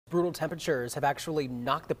Brutal temperatures have actually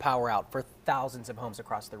knocked the power out for thousands of homes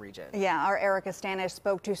across the region. Yeah, our Erika Stanish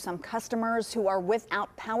spoke to some customers who are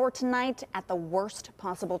without power tonight at the worst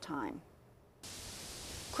possible time.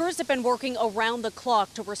 Crews have been working around the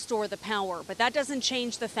clock to restore the power, but that doesn't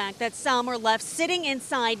change the fact that some are left sitting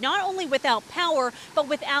inside, not only without power, but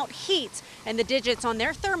without heat, and the digits on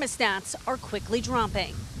their thermostats are quickly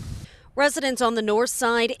dropping. Residents on the north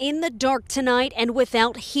side in the dark tonight and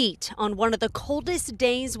without heat on one of the coldest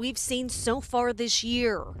days we've seen so far this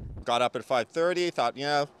year. Got up at 5:30, thought,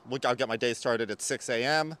 yeah, I'll get my day started at 6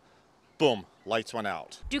 a.m. Boom, lights went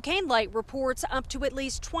out. Duquesne Light reports up to at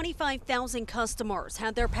least 25,000 customers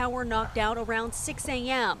had their power knocked out around 6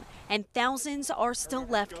 a.m. and thousands are still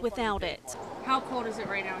left without it. How cold is it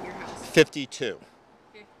right now in your house? 52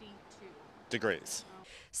 degrees.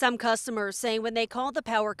 Some customers say when they called the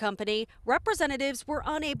power company, representatives were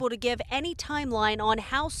unable to give any timeline on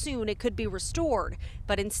how soon it could be restored,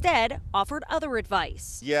 but instead offered other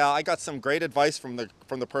advice. Yeah, I got some great advice from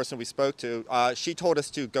the person we spoke to. She told us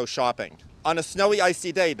to go shopping. On a snowy,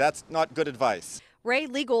 icy day, that's not good advice. Ray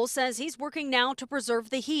Legal says he's working now to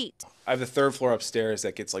preserve the heat. I have the third floor upstairs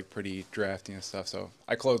that gets like pretty drafty and stuff, so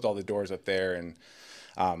I closed all the doors up there, and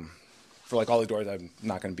for like all the doors I'm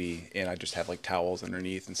not going to be in, I just have like towels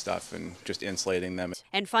underneath and stuff and just insulating them.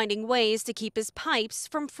 And finding ways to keep his pipes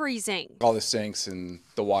from freezing. All the sinks and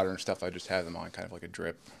the water and stuff, I just have them on kind of like a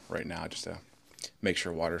drip right now just to make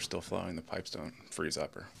sure water's still flowing, the pipes don't freeze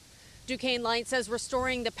up. Duquesne Light says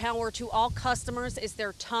restoring the power to all customers is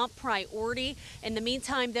their top priority. In the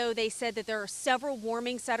meantime, though, they said that there are several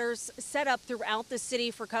warming centers set up throughout the city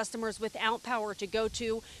for customers without power to go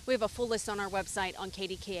to. We have a full list on our website on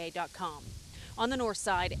KDKA.com. On the north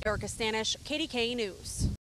side, Erika Stanish, KDKA News.